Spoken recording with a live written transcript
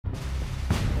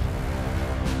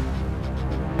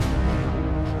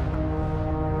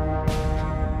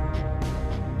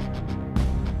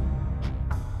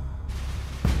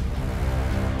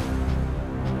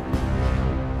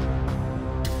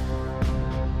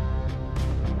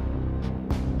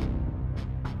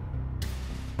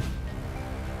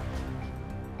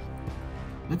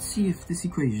Let's see if this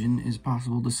equation is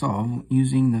possible to solve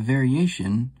using the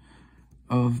variation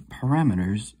of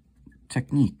parameters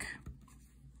technique.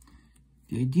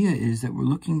 The idea is that we're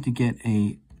looking to get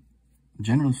a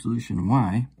general solution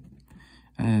y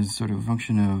as sort of a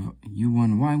function of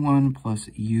u1, y1 plus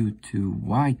u2,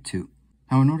 y2.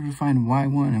 Now, in order to find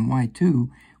y1 and y2,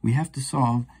 we have to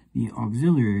solve the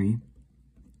auxiliary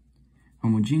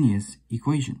homogeneous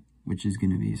equation, which is going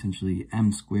to be essentially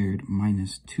m squared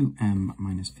minus 2m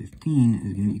minus 15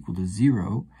 is going to equal to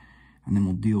 0. And then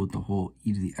we'll deal with the whole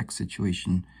e to the x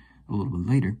situation a little bit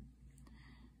later.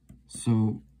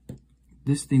 So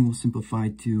this thing will simplify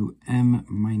to m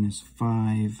minus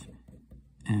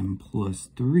 5m plus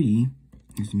 3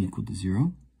 is going to be equal to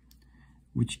 0,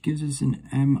 which gives us an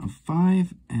m of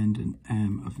 5 and an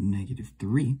m of negative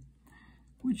 3,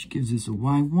 which gives us a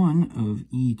y1 of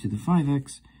e to the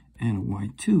 5x and a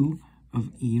y2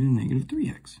 of e to the negative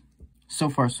 3x. So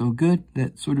far, so good.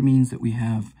 That sort of means that we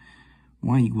have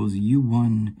y equals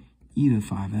u1 e to the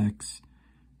 5x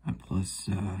plus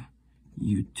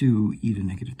u2 e to the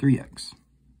negative 3x.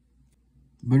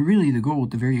 But really, the goal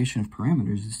with the variation of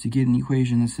parameters is to get an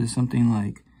equation that says something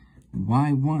like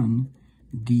y1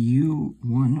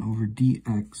 du1 over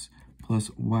dx plus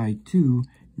y2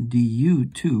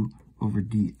 du2 over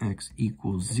dx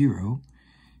equals 0.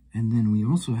 And then we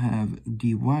also have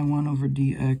dy1 over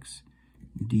dx,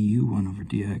 du1 over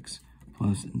dx,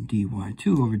 plus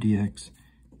dy2 over dx,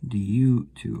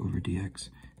 du2 over dx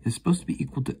is supposed to be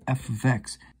equal to f of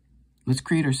x. Let's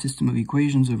create our system of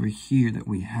equations over here that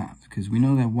we have, because we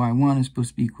know that y1 is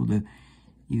supposed to be equal to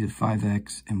e to the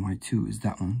 5x, and y2 is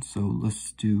that one. So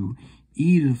let's do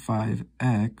e to the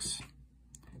 5x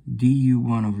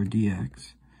du1 over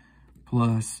dx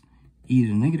plus e to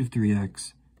the negative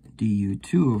 3x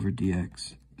du2 over dx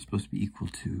is supposed to be equal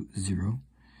to 0.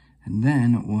 And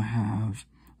then we'll have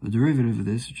the derivative of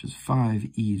this, which is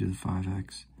 5e to the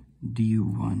 5x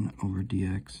du1 over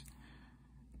dx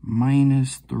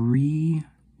minus 3e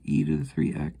to the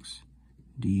 3x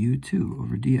du2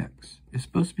 over dx is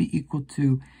supposed to be equal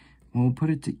to, well, we'll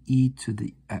put it to e to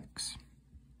the x.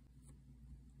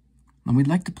 Now we'd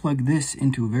like to plug this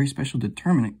into a very special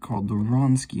determinant called the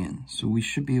Wronskian. So we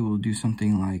should be able to do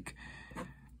something like,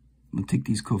 we'll take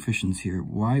these coefficients here,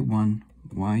 y1,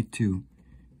 y2,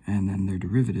 and then their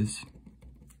derivatives.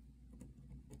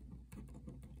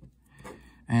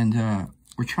 And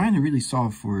we're trying to really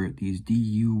solve for these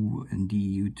du and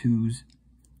du2s. You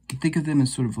can think of them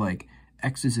as sort of like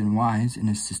x's and y's in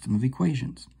a system of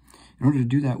equations. In order to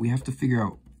do that, we have to figure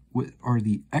out what are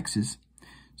the x's.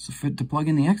 So to plug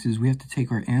in the x's, we have to take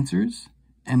our answers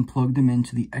and plug them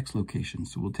into the x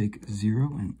locations. So we'll take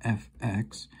 0 and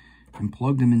fx and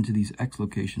plug them into these x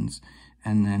locations,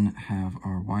 and then have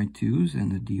our y2s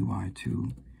and the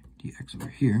dy2 dx over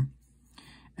here.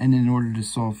 And in order to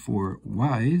solve for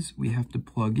y's, we have to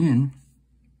plug in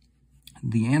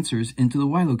the answers into the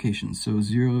y locations. So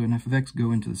 0 and f of x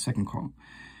go into the second column.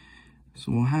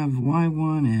 So we'll have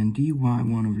y1 and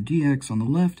dy1 over dx on the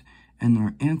left, and then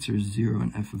our answers 0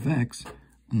 and f of x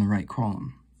on the right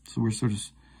column. So we're sort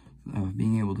of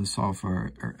being able to solve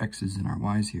for our x's and our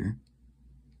y's here.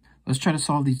 Let's try to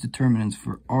solve these determinants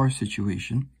for our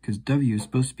situation, because w is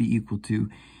supposed to be equal to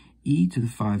e to the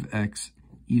 5x,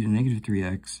 e to the negative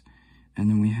 3x, and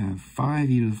then we have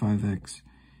 5e to the 5x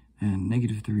and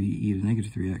negative 3e to the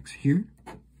negative 3x here.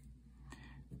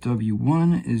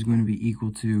 w1 is going to be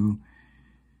equal to,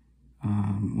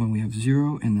 when we have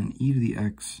 0 and then e to the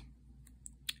x,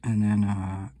 and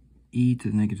then e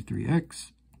to the negative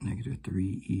 3x, negative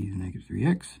 3e to the negative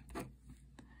 3x.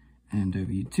 And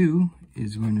w2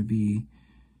 is going to be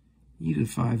e to the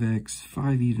 5x,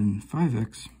 5e to the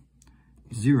 5x,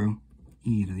 0,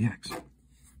 e to the x.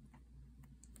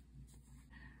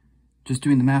 Just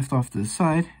doing the math off to the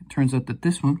side, it turns out that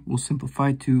this one will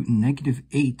simplify to negative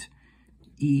 8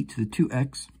 e to the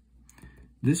 2x.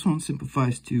 This one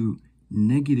simplifies to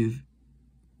negative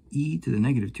e to the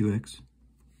negative 2x.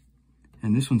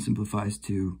 And this one simplifies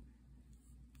to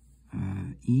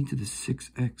e to the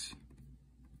 6x.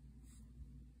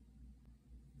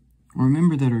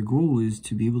 Remember that our goal is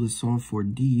to be able to solve for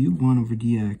du1 over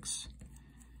dx,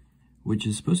 which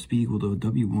is supposed to be equal to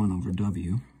w1 over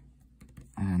w.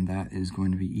 And that is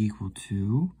going to be equal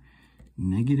to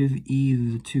negative e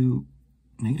to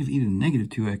the negative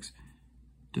 2x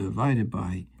divided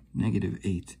by negative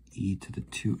 8e to the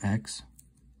 2x.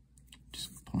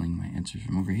 Just pulling my answers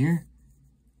from over here.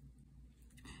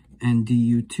 And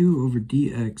du2 over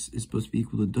dx is supposed to be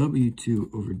equal to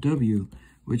w2 over w,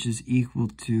 which is equal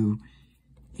to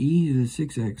e to the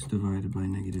 6x divided by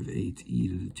negative 8e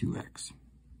to the 2x.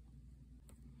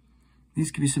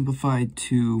 These can be simplified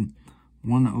to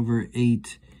 1 over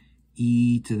 8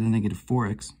 e to the negative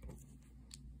 4x.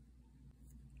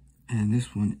 And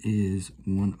this one is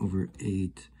 1 over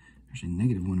 8, actually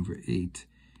negative 1 over 8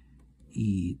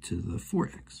 e to the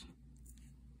 4x.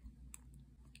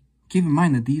 Keep in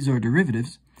mind that these are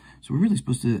derivatives, so we're really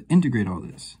supposed to integrate all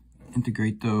this.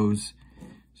 Integrate those.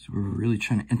 So we're really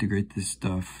trying to integrate this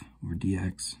stuff over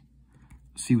dx.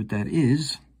 See what that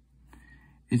is.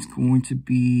 It's going to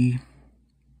be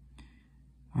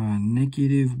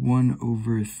negative 1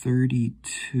 over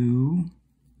 32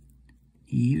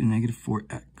 e to negative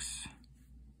 4x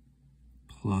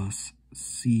plus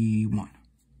c1.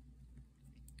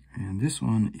 And this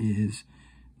one is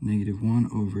negative 1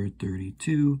 over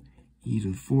 32 e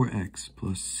to the 4x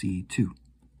plus c2.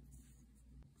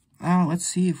 Now let's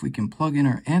see if we can plug in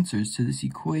our answers to this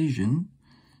equation.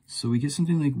 So we get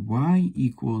something like y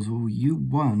equals, well,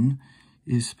 u1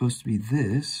 is supposed to be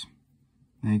this,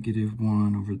 negative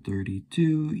 1 over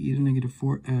 32 e to negative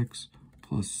 4x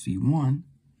plus c1.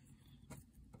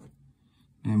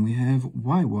 And we have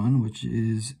y1, which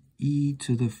is e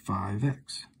to the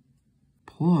 5x,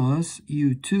 plus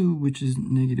u2, which is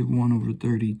negative 1 over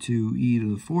 32 e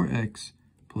to the 4x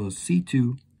plus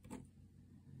c2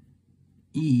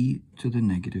 e to the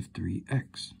negative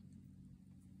 3x.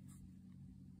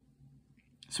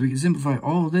 So we can simplify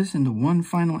all of this into one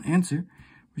final answer,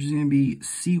 which is going to be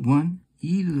c1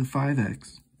 e to the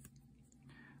 5x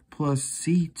plus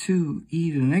c2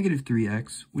 e to the negative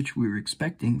 3x, which we were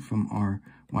expecting from our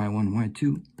y1,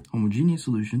 y2 homogeneous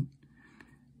solution.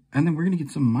 And then we're going to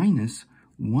get some minus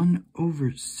 1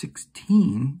 over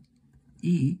 16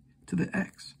 e to the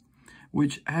x,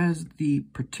 which has the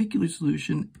particular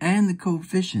solution and the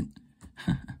coefficient.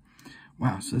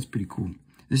 Wow, so that's pretty cool.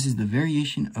 This is the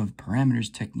variation of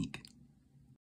parameters technique.